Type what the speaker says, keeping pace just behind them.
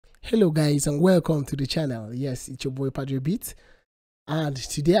Hello guys and welcome to the channel. Yes, it's your boy Padre Beat, and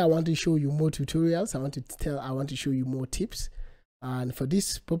today I want to show you more tutorials. I want to show you more tips, and for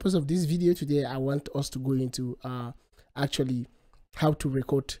this purpose of this video today I want us to go into actually how to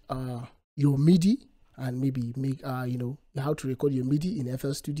record your MIDI and maybe make how to record your MIDI in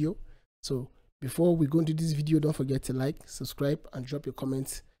FL Studio. So before we go into this video, don't forget to like, subscribe and drop your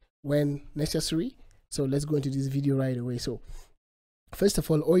comments when necessary. So let's go into this video right away. So first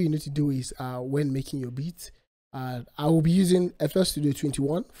of all you need to do is when making your beats, I will be using FL Studio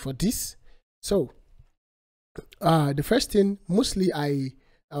 21 for this. So the first thing mostly I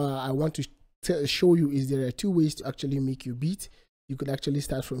want to show you is there are two ways to actually make your beat. You could actually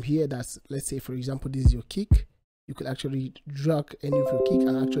start from here. That's, let's say for example, this is your kick. You could actually drag any of your kick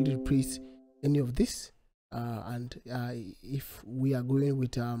and actually replace any of this, and if we are going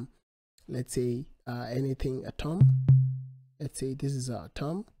with let's say anything, a tom, let's say this is a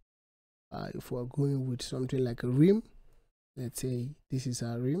tom. If we're going with something like a rim, let's say this is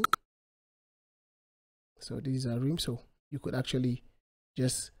a rim. So this is a rim. So you could actually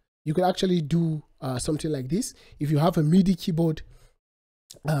do something like this. If you have a MIDI keyboard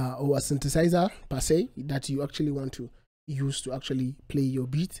or a synthesizer per se that you actually want to use to actually play your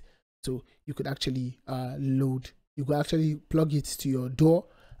beat, so you could actually you could actually plug it to your DAW,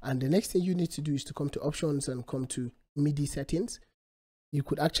 and the next thing you need to do is to come to options and come to MIDI settings. You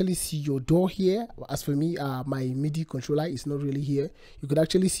could actually see your DAW here. As for me, my MIDI controller is not really here. You could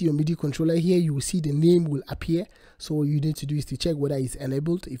actually see your MIDI controller here. You will see the name will appear. So what you need to do is to check whether it's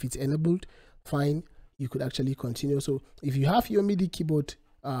enabled. If it's enabled, fine, you could actually continue. So if you have your MIDI keyboard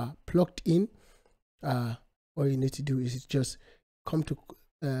plugged in, all you need to do is just come to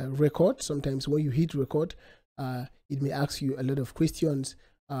record. Sometimes when you hit record, it may ask you a lot of questions,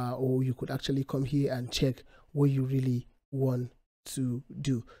 or you could actually come here and check what you really want to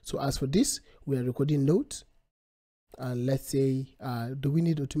do. So as for this, we are recording notes, and let's say do we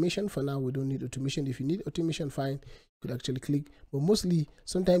need automation? For now we don't need automation. If you need automation, fine, you could actually click, but mostly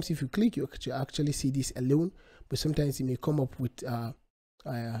sometimes if you click you actually see this alone, but sometimes it may come up with a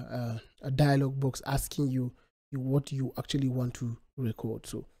dialog box asking you what you actually want to record.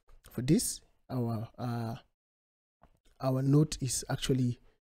 So for this, our note is actually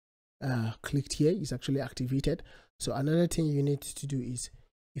clicked here, is actually activated. So another thing you need to do is,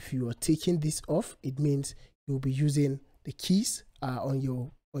 if you are taking this off, it means you'll be using the keys on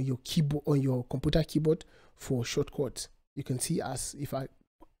your keyboard, on your computer keyboard, for shortcuts. You can see, as if I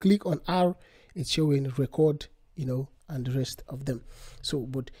click on R, it's showing record, and the rest of them. So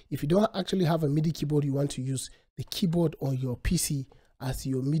but if you don't actually have a MIDI keyboard, you want to use the keyboard on your PC as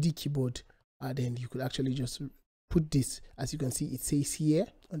your MIDI keyboard, then you could actually just put this. As you can see, it says here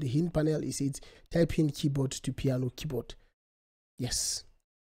on the hint panel, it says type in keyboard to piano keyboard. Yes,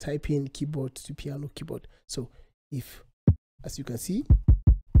 type in keyboard to piano keyboard. So if, as you can see,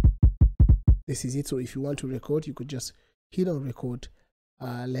 this is it. So if you want to record, you could just hit on record.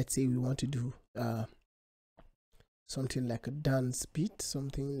 Let's say we want to do something like a dance beat,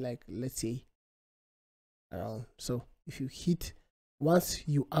 something like, let's say around. So if you hit, once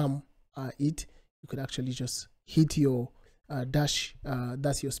you it, you could actually just hit your dash,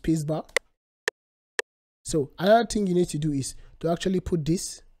 that's your space bar. So another thing you need to do is to actually put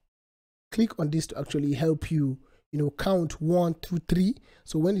this, click on this to actually help you count 1 2 3.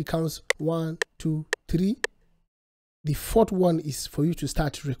 So when it counts 1 2 3, the fourth one is for you to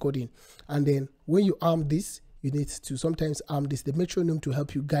start recording. And then when you arm this, you need to sometimes arm this, the metronome, to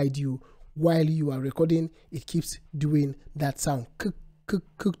help you guide you while you are recording. It keeps doing that sound, click click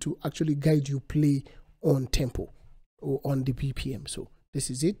click, to actually guide you play on tempo or on the BPM. So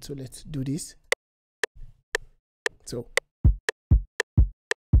this is it. So let's do this. So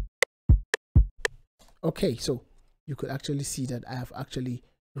okay, so you could actually see that I have actually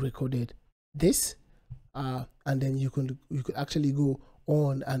recorded this, and then you could actually go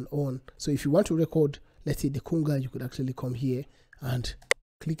on and on. So if you want to record, let's say the conga, you could actually come here and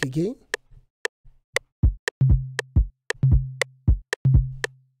click again.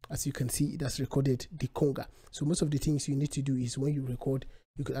 As you can see, it has recorded the conga. So most of the things you need to do is, when you record,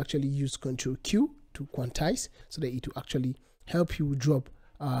 you could actually use Ctrl Q to quantize, so that it will actually help you drop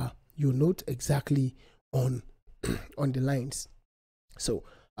your note exactly on on the lines. So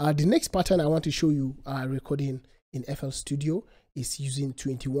the next pattern I want to show you recording in FL Studio is using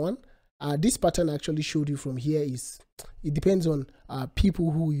 21. This pattern I actually showed you from here is, it depends on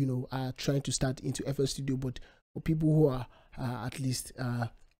people who are trying to start into FL Studio, but for people who are at least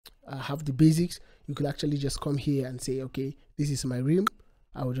have the basics, you could actually just come here and say, okay, this is my rim.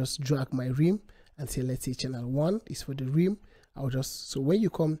 I will just drag my rim and say, let's say channel 1 is for the rim. I'll just, so when you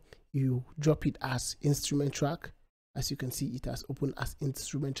come, you drop it as instrument track. As you can see, it has opened as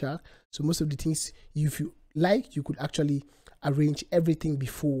instrument track. So most of the things, if you like, you could actually arrange everything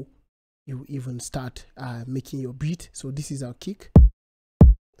before you even start making your beat. So this is our kick.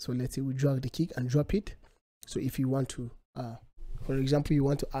 So let's say we drag the kick and drop it. So if you want to, for example, you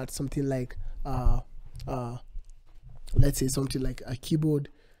want to add something like, let's say something like a keyboard,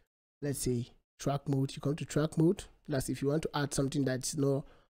 let's say track mode, you come to track mode. That's if you want to add something that's not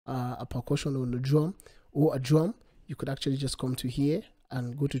a percussion on a drum or a drum, you could actually just come to here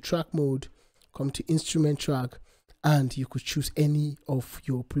and go to track mode, come to instrument track, and you could choose any of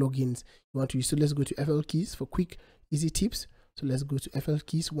your plugins you want to use. So let's go to FL keys for quick, easy tips. So let's go to FL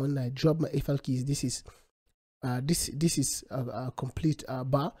keys. When I drop my FL keys, this is a complete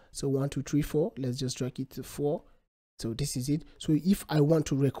bar. So 1, 2, 3, 4. Let's just drag it to 4. So this is it. So if I want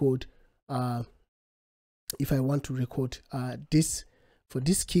to record, this for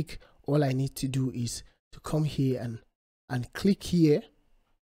this kick, all I need to do is to come here and click here.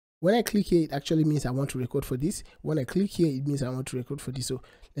 When I click here, it actually means I want to record for this. When I click here, it means I want to record for this. So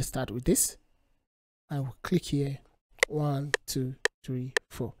let's start with this. I will click here. 1, 2, 3,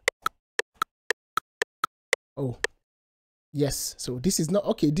 4. Oh, yes. So this is not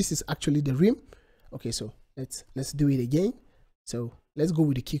okay. This is actually the rim. Okay, so let's do it again. So let's go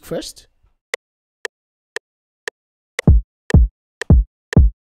with the kick first.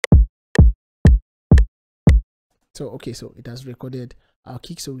 So okay, so it has recorded our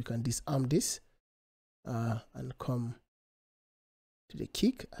kick, so we can disarm this and come to the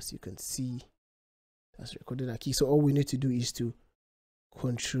kick. As you can see, that's recorded our kick. So all we need to do is to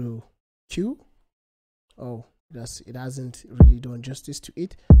Control Q. Oh, it hasn't really done justice to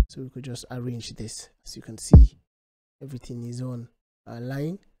it, so we could just arrange this. As you can see, everything is on a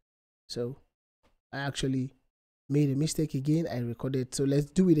line. So I actually made a mistake again. I recorded, so let's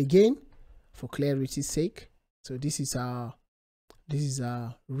do it again for clarity's sake. So this is our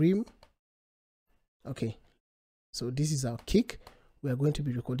rim. Okay, so this is our kick. We are going to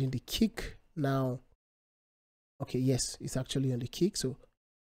be recording the kick now. Okay, yes, it's actually on the kick. So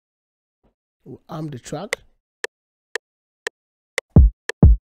we'll arm the track.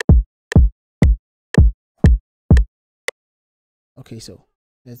 Okay, so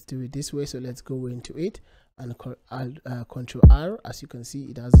let's do it this way. So let's go into it and Control R. As you can see,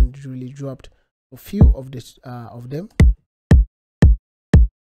 it hasn't really dropped a few of this of them.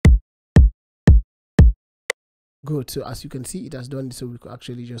 Good. So as you can see, it has done this, so we could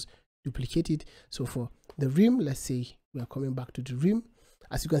actually just duplicate it. So for the rim, let's say we are coming back to the rim.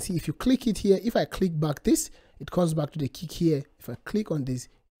 As you can see, if you click it here, if I click back this, it comes back to the kick here. If I click on this,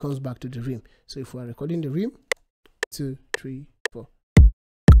 it comes back to the rim. So if we are recording the rim, 2, 3, 4.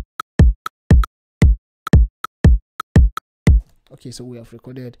 Okay, so we have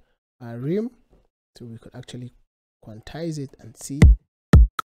recorded our rim. So we could actually quantize it and see.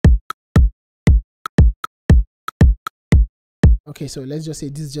 Okay, so let's just say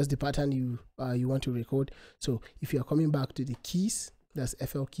this is just the pattern you want to record. So if you are coming back to the keys, that's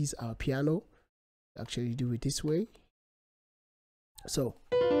FL keys, our piano, actually do it this way. So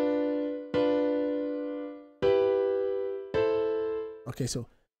okay, so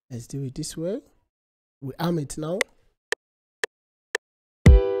let's do it this way. We arm it now.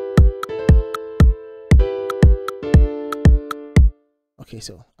 Okay,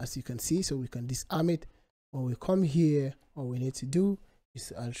 so as you can see, so we can disarm it. When we come here, all we need to do is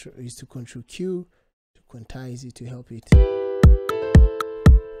to Control Q to quantize it to help it.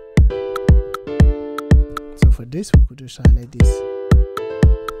 So for this, we could just highlight this.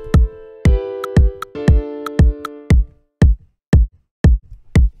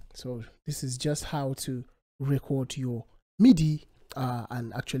 So this is just how to record your MIDI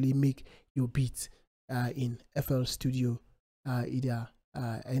and actually make your beats in FL Studio, either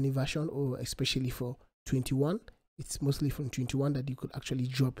any version or especially for 21. It's mostly from 21 that you could actually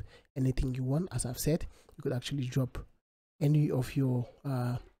drop anything you want. As I've said, you could actually drop any of your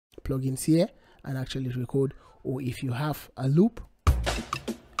plugins here and actually record. Or if you have a loop,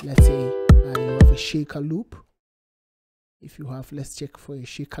 let's say you have a shaker loop. If you have, let's check for a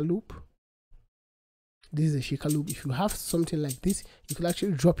shaker loop. This is a shaker loop. If you have something like this, you could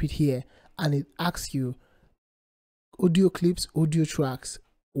actually drop it here and it asks you audio clips, audio tracks,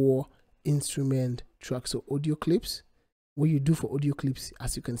 or instrument tracks. So audio clips, what you do for audio clips,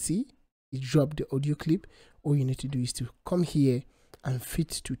 as you can see, you drop the audio clip. All you need to do is to come here and fit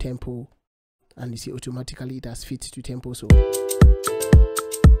to tempo, and you see automatically it has fit to tempo. So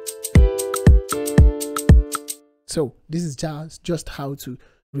this is just how to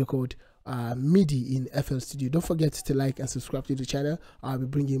record MIDI in FL Studio. Don't forget to like and subscribe to the channel. I'll be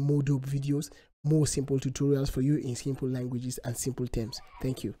bringing more dope videos, more simple tutorials for you in simple languages and simple terms.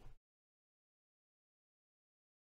 Thank you.